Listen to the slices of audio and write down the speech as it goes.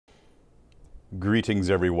Greetings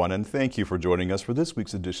everyone, and thank you for joining us for this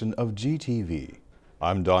week's edition of GTV.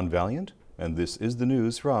 I'm Don Valiant, and this is the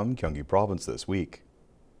news from Gyeonggi Province this week.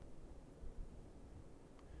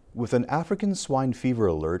 With an African swine fever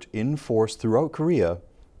alert in force throughout Korea,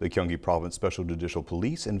 the Gyeonggi Province Special Judicial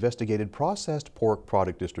Police investigated processed pork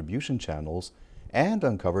product distribution channels and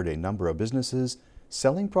uncovered a number of businesses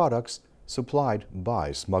selling products supplied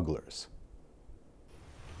by smugglers.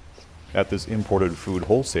 At this imported food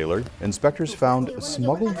wholesaler, inspectors found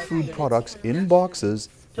smuggled food products in boxes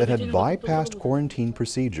that had bypassed quarantine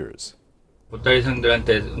procedures.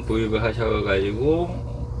 보따리상들한테 구입을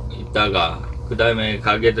하셔가지고 입다가 그 다음에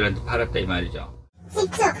가게들한테 팔았다 이 말이죠.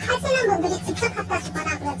 직접 하시는 분들이 직접 갖다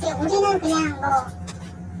주거나 그렇지 우리는 그냥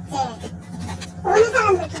이제 오는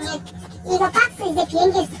사람들 중에 이거 박스 이제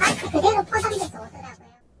비행기에서 박스 그대로 포장돼서 오더라고요.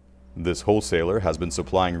 This wholesaler has been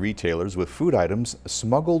supplying retailers with food items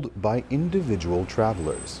smuggled by individual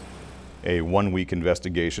travelers. A one-week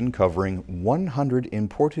investigation covering 100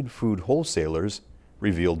 imported food wholesalers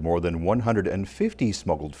revealed more than 150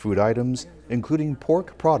 smuggled food items, including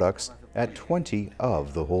pork products, at 20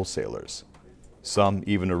 of the wholesalers. Some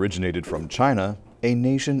even originated from China, a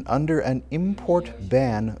nation under an import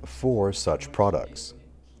ban for such products.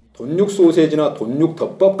 돈육 소세지나 돈육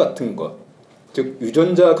덮밥 같은 것, 즉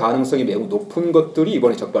유전자 가능성이 매우 높은 것들이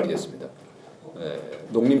이번에 적발이 됐습니다.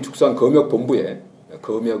 농림축산검역본부에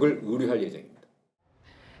검역을 의뢰할 예정입니다.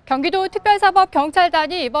 경기도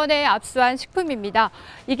특별사법경찰단이 이번에 압수한 식품입니다.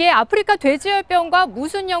 이게 아프리카 돼지열병과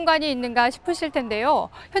무슨 연관이 있는가 싶으실 텐데요.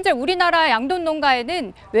 현재 우리나라 양돈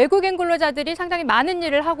농가에는 외국인 근로자들이 상당히 많은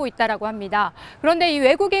일을 하고 있다고 합니다. 그런데 이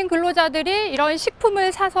외국인 근로자들이 이런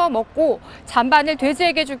식품을 사서 먹고 잔반을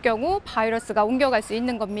돼지에게 줄 경우 바이러스가 옮겨갈 수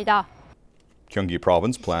있는 겁니다. Gyeonggi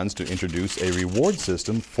Province plans to introduce a reward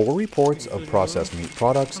system for reports of processed meat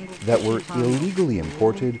products that were illegally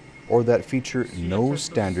imported or that feature no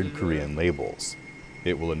standard Korean labels.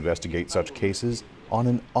 It will investigate such cases on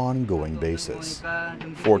an ongoing basis.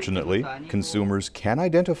 Fortunately, consumers can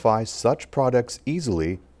identify such products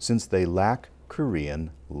easily since they lack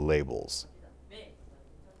Korean labels.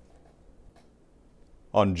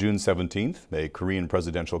 On June 17th, a Korean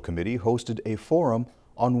presidential committee hosted a forum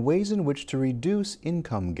on ways in which to reduce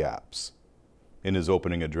income gaps. In his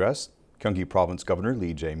opening address, Gyeonggi Province Governor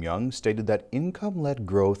Lee Jae-myung stated that income-led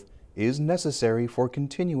growth is necessary for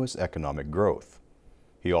continuous economic growth.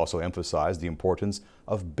 He also emphasized the importance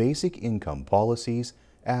of basic income policies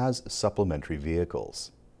as supplementary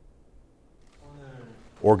vehicles.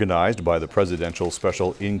 Organized by the Presidential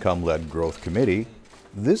Special Income-Led Growth Committee,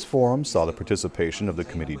 this forum saw the participation of the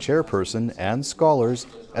committee chairperson and scholars,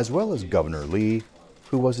 as well as Governor Lee,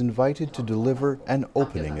 who was invited to deliver an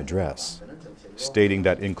opening address. Stating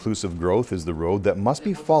that inclusive growth is the road that must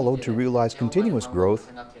be followed to realize continuous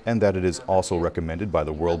growth, and that it is also recommended by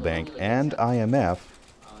the World Bank and IMF,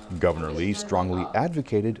 Governor Lee strongly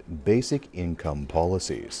advocated basic income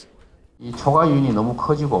policies. 이 초과이윤이 너무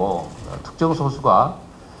커지고 특정 소수가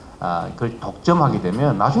그걸 독점하게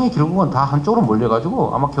되면 나중에 결국은 다 한쪽으로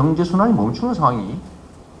몰려가지고 아마 경제 순환이 멈추는 상황이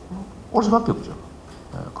올 수밖에 없죠.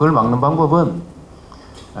 그걸 막는 방법은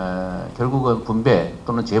결국은 분배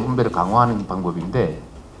또는 재분배를 강화하는 방법인데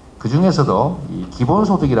그 중에서도 이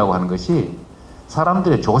기본소득이라고 하는 것이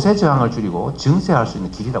사람들의 조세 저항을 줄이고 증세할 수 있는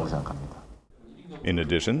길이라고 생각합니다. In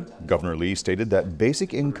addition, Governor Lee stated that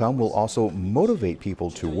basic income will also motivate people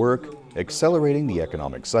to work, accelerating the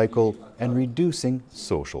economic cycle and reducing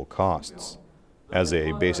social costs. As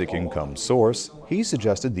a basic income source, he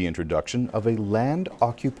suggested the introduction of a land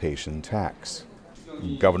occupation tax.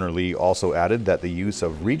 Governor Lee also added that the use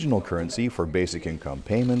of regional currency for basic income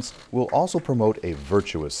payments will also promote a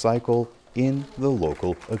virtuous cycle in the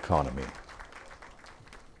local economy.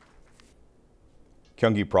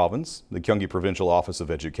 Gyeonggi Province, the Gyeonggi Provincial Office of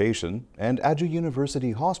Education, and Aju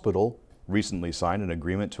University Hospital recently signed an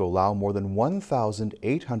agreement to allow more than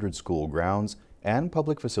 1,800 school grounds and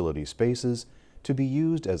public facility spaces to be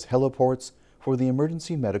used as heliports for the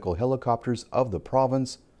emergency medical helicopters of the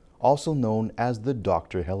province, also known as the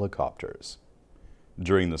doctor helicopters.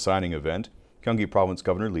 During the signing event, Gyeonggi Province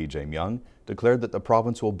Governor Lee Jae-myung declared that the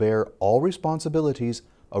province will bear all responsibilities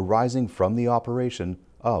arising from the operation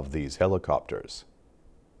of these helicopters.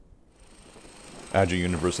 Aju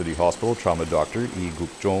University Hospital trauma doctor Lee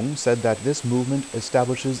Guk-jong said that this movement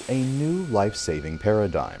establishes a new life-saving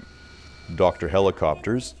paradigm. Doctor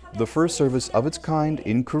helicopters, the first service of its kind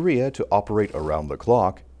in Korea to operate around the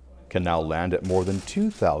clock, can now land at more than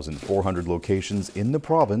 2,400 locations in the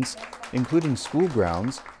province, including school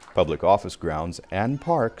grounds, public office grounds, and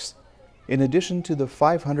parks, in addition to the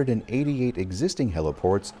 588 existing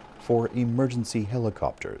heliports for emergency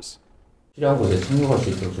helicopters. 필요한 곳에 착륙할 수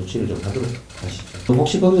있도록 조치를 좀 하도록 하시죠.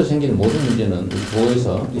 혹시 거기서 생기는 모든 문제는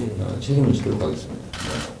도에서 책임을 지도록 하겠습니다.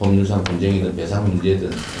 법률상 분쟁이든 배상 문제든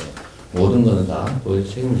모든 거는 다 도에서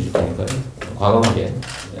책임을 질 테니까요. 과감하게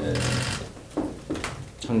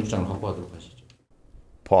착륙장을 확보하도록 하시죠.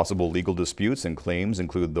 Possible legal disputes and claims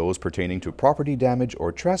include those pertaining to property damage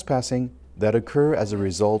or trespassing that occur as a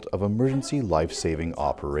result of emergency life-saving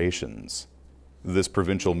operations. This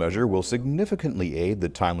provincial measure will significantly aid the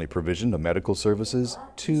timely provision of medical services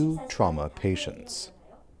to trauma patients.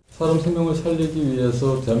 사람 생명을 살리기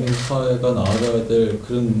위해서 대한민국 사회가 나아가야 될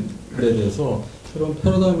그런 일에 대해서 새로운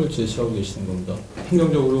패러다임을 제시하고 계시는 겁니다.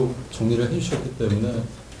 행정적으로 정리를 해주셨기 때문에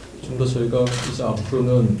좀 더 저희가 이제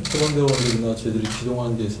앞으로는 소방대원들이나 저희들이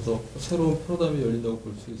기동하는 데 있어서 새로운 패러다임이 열린다고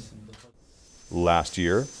볼 수 있습니다. Last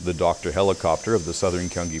year, the Doctor helicopter of the Southern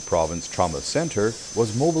Gyeonggi Province Trauma Center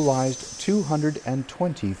was mobilized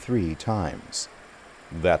 223 times.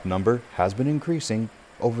 That number has been increasing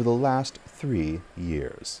over the last 3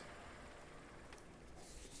 years.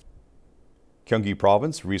 Gyeonggi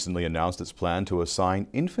Province recently announced its plan to assign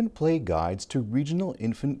infant play guides to regional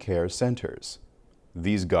infant care centers.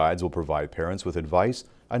 These guides will provide parents with advice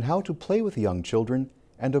on how to play with young children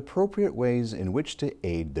and appropriate ways in which to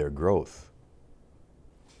aid their growth.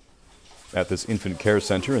 At this infant care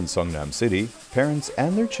center in Seongnam City, parents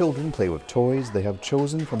and their children play with toys they have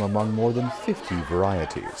chosen from among more than 50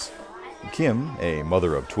 varieties. Kim, a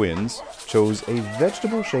mother of twins, chose a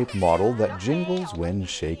vegetable-shaped model that jingles when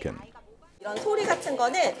shaken. 이런 소리 같은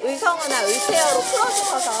거는 의성어나 의체어로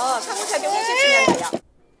풀어주셔서 상호작용해 주시면 돼요.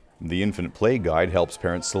 The infant play guide helps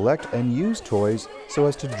parents select and use toys so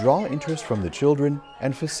as to draw interest from the children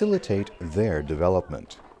and facilitate their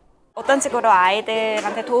development. 어떤 식으로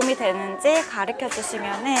아이들한테 도움이 되는지 가르쳐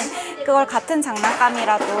주시면은 그걸 같은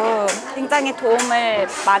장난감이라도 굉장히 도움을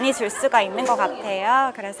많이 줄 수가 있는 것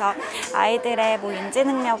같아요. 그래서 아이들의 인지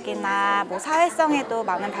능력이나 사회성에도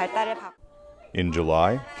많은 발달을 받고. In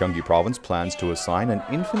July, Gyeonggi Province plans to assign an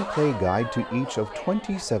infant play guide to each of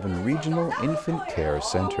 27 regional infant care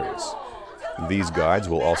centers. These guides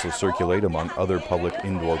will also circulate among other public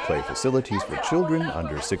indoor play facilities for children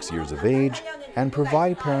under 6 years of age and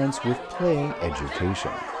provide parents with play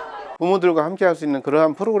education. 부모들과 함께 할 수 있는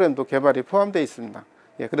그러한 프로그램도 개발이 포함되어 있습니다.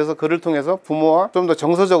 그래서 그를 통해서 부모와 좀 더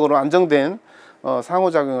정서적으로 안정된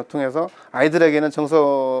상호작용을 통해서 아이들에게는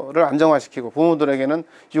정서를 안정화시키고 부모들에게는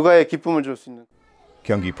육아의 기쁨을 줄 수 있는.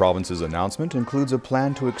 Gyeonggi Province's announcement includes a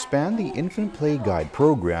plan to expand the infant play guide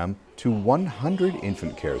program to 100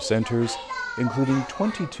 infant care centers, including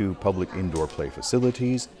 22 public indoor play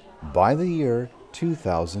facilities, by the year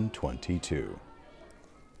 2022.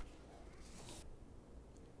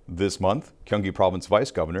 This month, Gyeonggi Province Vice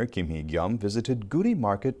Governor Kim Hee-gyum visited Gyeonggi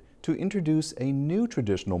Market to introduce a new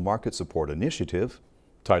traditional market support initiative,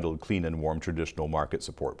 titled Clean and Warm Traditional Market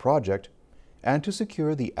Support Project, and to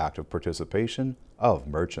secure the active participation of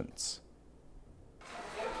merchants.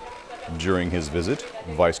 During his visit,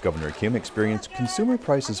 Vice Governor Kim experienced consumer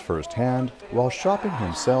prices firsthand while shopping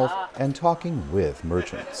himself and talking with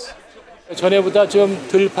merchants. 전에보다 좀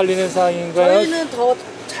덜 팔리는 상황인가요? 저희는 더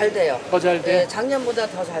잘 돼요. 더 잘 돼? 네, 작년보다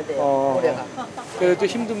더 잘 돼요. 올해가. 그래도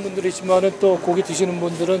힘든 분들이 있지만은 또 고기 드시는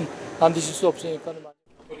분들은 안 드실 수 없으니까.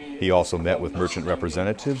 He also met with merchant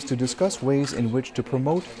representatives to discuss ways in which to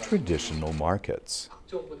promote traditional markets.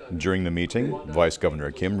 During the meeting, Vice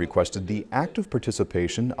Governor Kim requested the active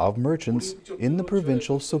participation of merchants in the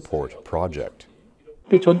provincial support project.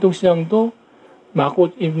 전통시장도 막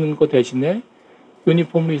옷 입는 거 대신에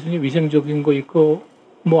유니폼이 있으니 위생적인 거 입고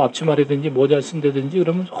앞치마라든지 모자 쓴다든지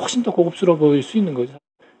그러면 훨씬 더 고급스러워 보일 수 있는 거죠.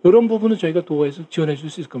 이런 부분은 저희가 도에서 지원해 줄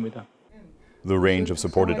수 있을 겁니다. The range of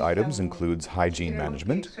supported items includes hygiene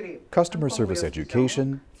management, customer service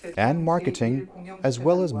education, and marketing, as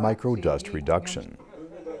well as micro-dust reduction.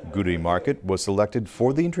 Gyeonggi Market was selected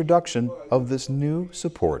for the introduction of this new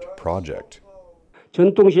support project.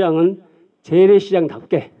 전통시장은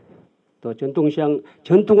재래시장답게 또 전통시장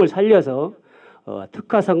전통을 살려서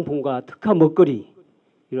특화 상품과 특화 먹거리를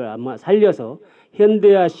아마 살려서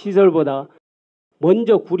현대화 시설보다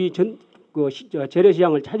먼저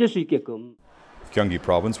재래시장을 찾을 수 있게끔. Gyeonggi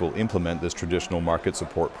Province will implement this traditional market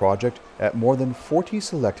support project at more than 40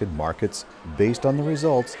 selected markets based on the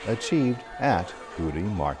results achieved at Gyeonggi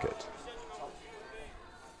Market.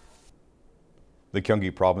 The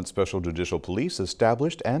Gyeonggi Province Special Judicial Police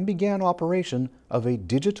established and began operation of a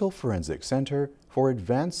digital forensic center for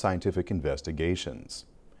advanced scientific investigations.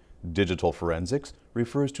 Digital forensics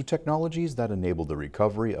refers to technologies that enable the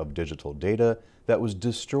recovery of digital data that was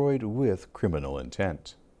destroyed with criminal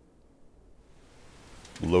intent.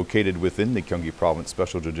 Located within the Gyeonggi Province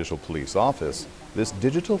Special Judicial Police Office, this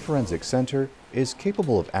Digital Forensic Center is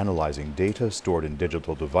capable of analyzing data stored in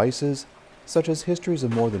digital devices, such as histories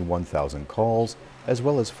of more than 1,000 calls, as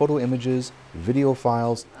well as photo images, video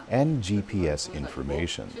files, and GPS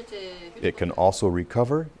information. It can also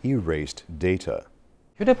recover erased data.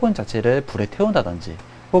 휴대폰 자체를 불에 태운다든지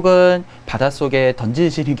혹은 바닷속에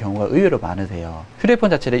던지시는 경우가 의외로 많으세요.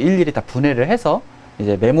 휴대폰 자체를 일일이 다 분해를 해서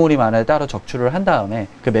이제 메모리만을 따로 적출을 한 다음에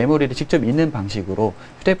그 메모리를 직접 읽는 방식으로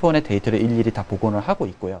휴대폰의 데이터를 일일이 다 복원을 하고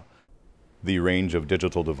있고요. The range of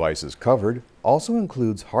digital devices covered also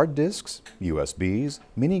includes hard disks, USBs,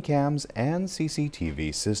 minicams, and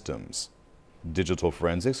CCTV systems. Digital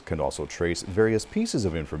forensics can also trace various pieces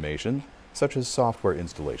of information, such as software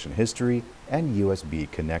installation history and USB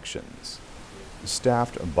connections.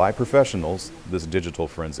 Staffed by professionals, this Digital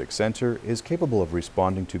Forensic Center is capable of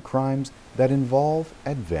responding to crimes that involve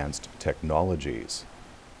advanced technologies.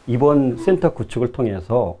 이번 센터 구축을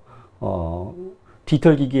통해서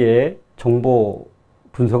디지털 기기의 정보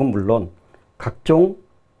분석은 물론 각종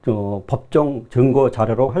법정 증거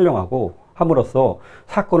자료로 활용하고 함으로써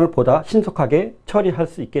사건을 보다 신속하게 처리할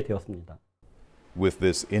수 있게 되었습니다. With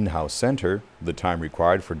this in-house center, the time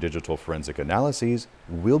required for digital forensic analyses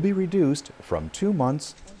will be reduced from 2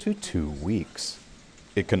 months to 2 weeks.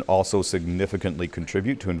 It can also significantly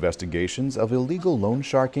contribute to investigations of illegal loan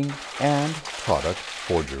sharking and product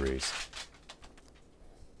forgeries.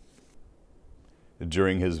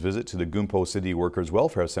 During his visit to the Gunpo City Workers'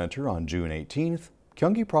 Welfare Center on June 18th,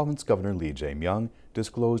 Gyeonggi Province Governor Lee Jae-myung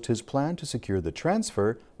disclosed his plan to secure the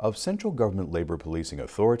transfer of Central Government Labor Policing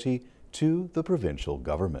Authority to the provincial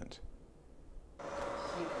government.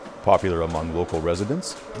 Popular among local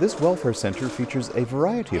residents, this welfare center features a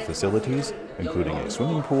variety of facilities, including a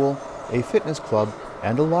swimming pool, a fitness club,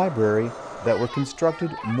 and a library that were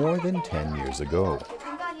constructed more than 10 years ago.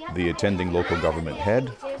 The attending local government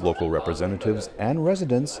head, local representatives, and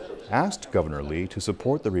residents asked Governor Lee to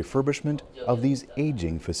support the refurbishment of these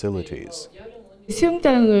aging facilities.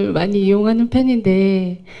 수영장을 많이 이용하는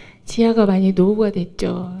편인데 지하가 많이 노후가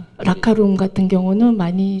됐죠. 라카룸 같은 경우는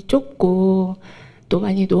많이 좁고 또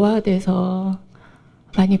많이 노화돼서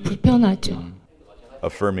많이 불편하죠.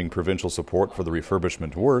 Affirming provincial support for the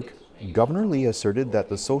refurbishment work, Governor Lee asserted that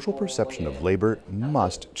the social perception of labor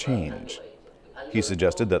must change. He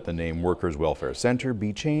suggested that the name Workers' Welfare Center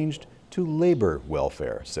be changed to Labor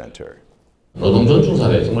Welfare Center. 노동 존중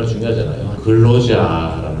사회 정말 중요하잖아요.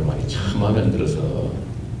 근로자라는 말이 참 마음에 안 들어서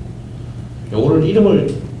요거를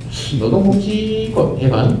이름을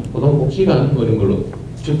노동복지관, 노동복지관 뭐 이런 걸로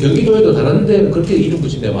지금 경기도에도 다른 데는 그렇게 이름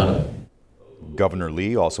붙인 데 많아요. Governor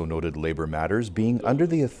Lee also noted labor matters being under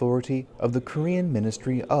the authority of the Korean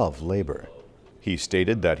Ministry of Labor. He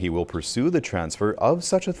stated that he will pursue the transfer of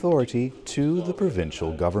such authority to the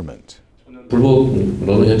provincial government. 불법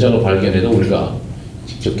노동 현장을 발견해도 우리가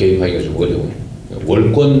직접 개입하기가 좀 어려워요.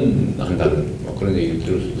 월권한다는 그런 얘기를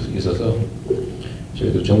들을 수 있어서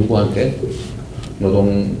저희도 정부한테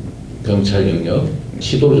노동 경찰 영역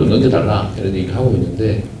시도를 좀 넘겨달라 이런 얘기를 하고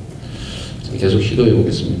있는데 계속 시도해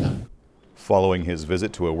보겠습니다. Following his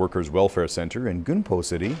visit to a workers' welfare center in Gunpo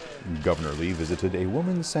City, Governor Lee visited a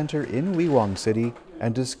women's center in Wiwang City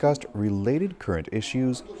and discussed related current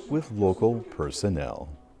issues with local personnel.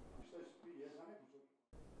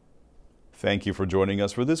 Thank you for joining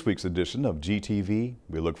us for this week's edition of GTV.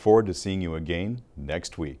 We look forward to seeing you again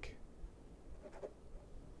next week.